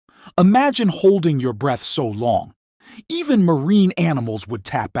Imagine holding your breath so long. Even marine animals would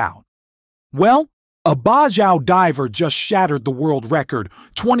tap out. Well, a Bajau diver just shattered the world record,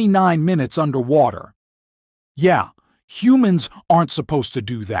 29 minutes underwater. Yeah, humans aren't supposed to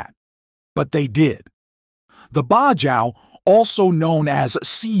do that, but they did. The Bajau, also known as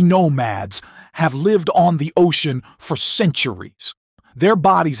sea nomads, have lived on the ocean for centuries. Their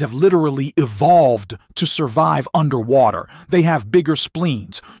bodies have literally evolved to survive underwater. They have bigger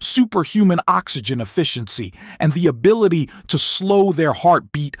spleens, superhuman oxygen efficiency, and the ability to slow their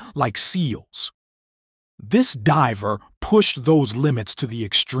heartbeat like seals. This diver pushed those limits to the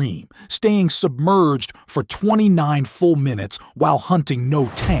extreme, staying submerged for 29 full minutes while hunting no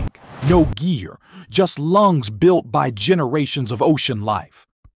tank, no gear, just lungs built by generations of ocean life.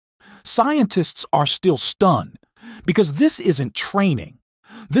 Scientists are still stunned, because this isn't training.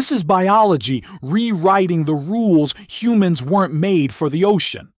 This is biology rewriting the rules humans weren't made for the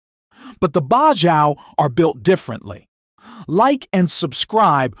ocean. But the Bajau are built differently. Like and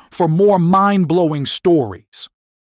subscribe for more mind-blowing stories.